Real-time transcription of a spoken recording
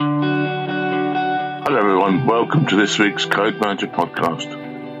everyone, welcome to this week's Code Manager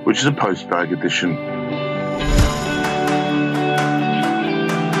podcast, which is a postbag edition.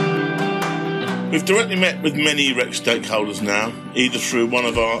 We've directly met with many REC stakeholders now, either through one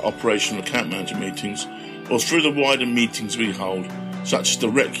of our operational account manager meetings or through the wider meetings we hold, such as the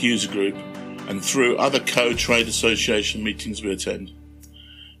REC user group, and through other co-trade association meetings we attend.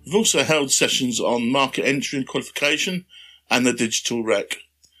 We've also held sessions on market entry and qualification and the digital REC.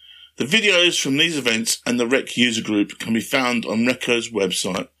 The videos from these events and the REC user group can be found on RECO's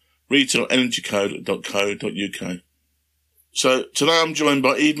website, retailenergycode.co.uk. So today I'm joined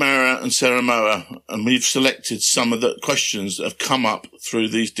by Eve Marriott and Sarah Mower, and we've selected some of the questions that have come up through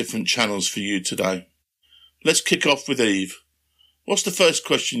these different channels for you today. Let's kick off with Eve. What's the first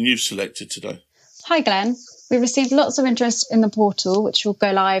question you've selected today? Hi Glenn. We received lots of interest in the portal, which will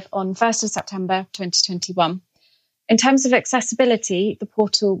go live on 1st of September 2021. In terms of accessibility, the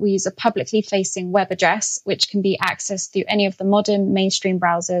portal will use a publicly facing web address, which can be accessed through any of the modern mainstream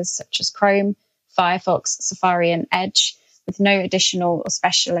browsers such as Chrome, Firefox, Safari and Edge, with no additional or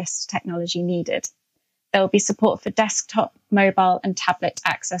specialist technology needed. There will be support for desktop, mobile and tablet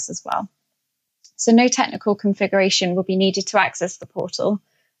access as well. So no technical configuration will be needed to access the portal.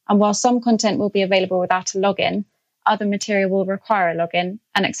 And while some content will be available without a login, other material will require a login,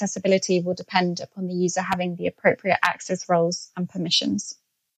 and accessibility will depend upon the user having the appropriate access roles and permissions.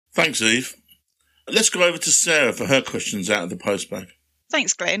 Thanks, Eve. Let's go over to Sarah for her questions out of the postbag.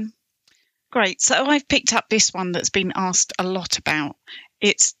 Thanks, Glenn. Great. So I've picked up this one that's been asked a lot about.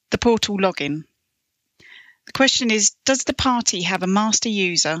 It's the portal login. The question is, does the party have a master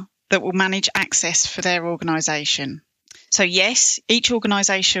user that will manage access for their organisation? So yes, each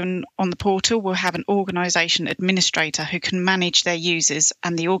organisation on the portal will have an organisation administrator who can manage their users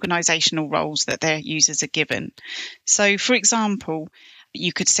and the organisational roles that their users are given. So for example,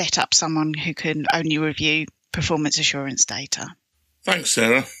 you could set up someone who can only review performance assurance data. Thanks,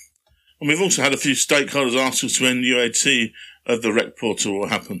 Sarah. And we've also had a few stakeholders ask us when UAT of the REC portal will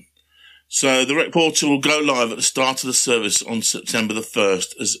happen. So the REC portal will go live at the start of the service on September the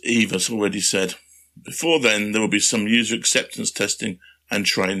 1st, as Eve has already said. Before then, there will be some user acceptance testing and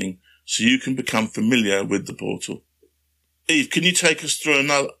training, so you can become familiar with the portal. Eve, can you take us through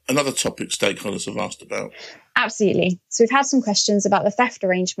another topic stakeholders have asked about? Absolutely. So we've had some questions about the theft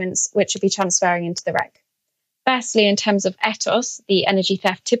arrangements which will be transferring into the REC. Firstly, in terms of ETOS, the Energy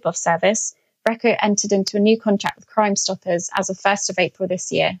Theft Tip-Off Service, RECO entered into a new contract with Crime Stoppers as of 1st of April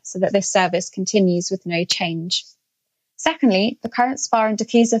this year, so that this service continues with no change. Secondly, the current SPA and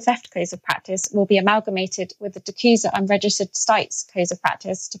DCUSA theft codes of practice will be amalgamated with the DCUSA Unregistered Sites codes of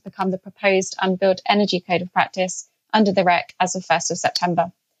practice to become the proposed Unbilled Energy Code of Practice under the REC as of 1st of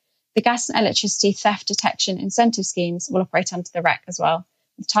September. The gas and electricity theft detection incentive schemes will operate under the REC as well,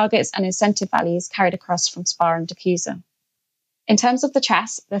 with targets and incentive values carried across from SPA and DCUSA. In terms of the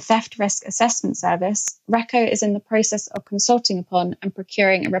TRAS, the Theft Risk Assessment Service, RECO is in the process of consulting upon and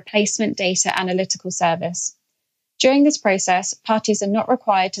procuring a replacement data analytical service. During this process, parties are not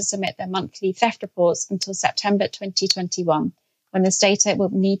required to submit their monthly theft reports until September 2021, when this data will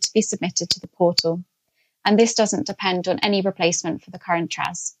need to be submitted to the portal. And this doesn't depend on any replacement for the current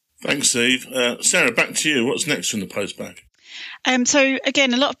TRAS. Thanks, Eve. Sarah, back to you. What's next from the postbag? So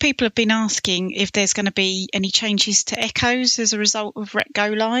again, a lot of people have been asking if there's going to be any changes to echoes as a result of REC Go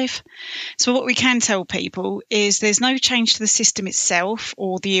Live. So what we can tell people is there's no change to the system itself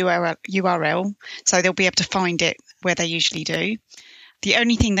or the URL, so they'll be able to find it where they usually do. The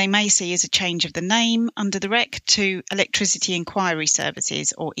only thing they may see is a change of the name under the REC to Electricity Inquiry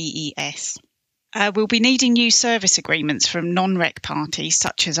Services, or EES. We'll be needing new service agreements from non-REC parties,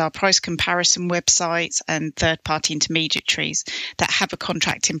 such as our price comparison websites and third-party intermediaries that have a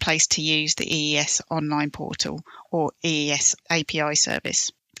contract in place to use the EES online portal or EES API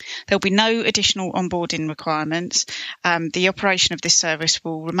service. There'll be no additional onboarding requirements. The operation of this service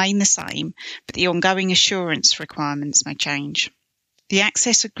will remain the same, but the ongoing assurance requirements may change. The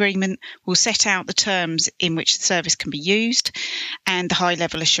access agreement will set out the terms in which the service can be used and the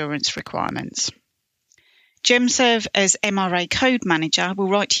high-level assurance requirements. GemServe, as MRA Code Manager, will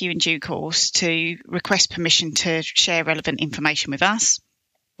write to you in due course to request permission to share relevant information with us.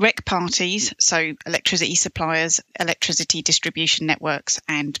 REC parties, so electricity suppliers, electricity distribution networks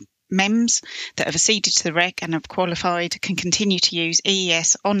and MEMS that have acceded to the REC and have qualified can continue to use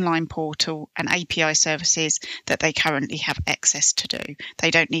EES online portal and API services that they currently have access to do. They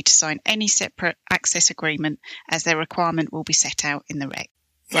don't need to sign any separate access agreement as their requirement will be set out in the REC.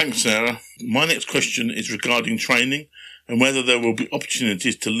 Thanks, Sarah. My next question is regarding training and whether there will be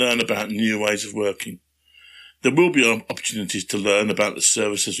opportunities to learn about new ways of working. There will be opportunities to learn about the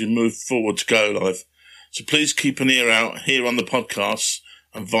service as we move forward to go live, So please keep an ear out here on the podcast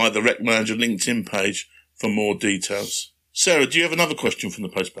and via the Rec Manager LinkedIn page for more details. Sarah, do you have another question from the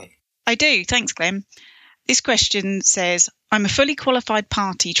postbag? I do. Thanks, Glenn. This question says, I'm a fully qualified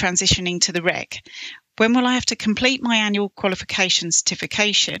party transitioning to the REC. When will I have to complete my annual qualification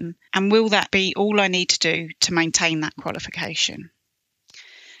certification, and will that be all I need to do to maintain that qualification?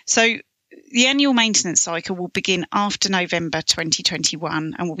 So the annual maintenance cycle will begin after November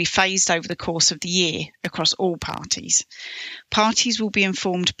 2021 and will be phased over the course of the year across all parties. Parties will be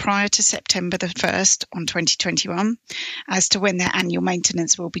informed prior to September the 1st on 2021 as to when their annual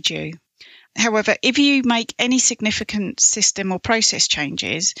maintenance will be due. However, if you make any significant system or process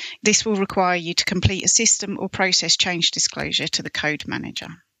changes, this will require you to complete a system or process change disclosure to the code manager.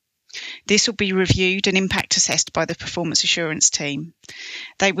 This will be reviewed and impact assessed by the performance assurance team.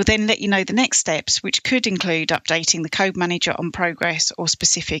 They will then let you know the next steps, which could include updating the code manager on progress or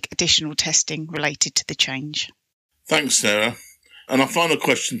specific additional testing related to the change. Thanks, Sarah. And our final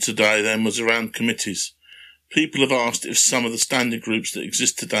question today then was around committees. People have asked if some of the standing groups that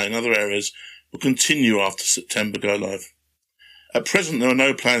exist today in other areas will continue after September go live. At present, there are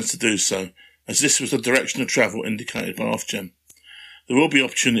no plans to do so, as this was the direction of travel indicated by Ofgem. There will be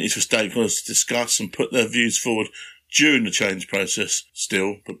opportunities for stakeholders to discuss and put their views forward during the change process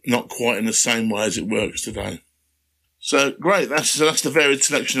still, but not quite in the same way as it works today. So great, that's the varied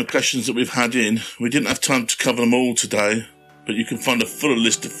selection of questions that we've had in. We didn't have time to cover them all today, but you can find a fuller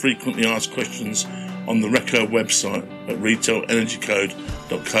list of frequently asked questions on the RECO website at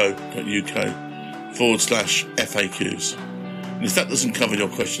retailenergycode.co.uk/FAQs. And if that doesn't cover your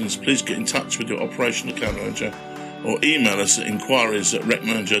questions, please get in touch with your operational account manager or email us at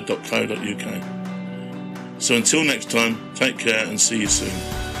inquiries@recmanager.co.uk. So until next time, take care and see you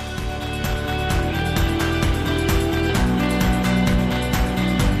soon.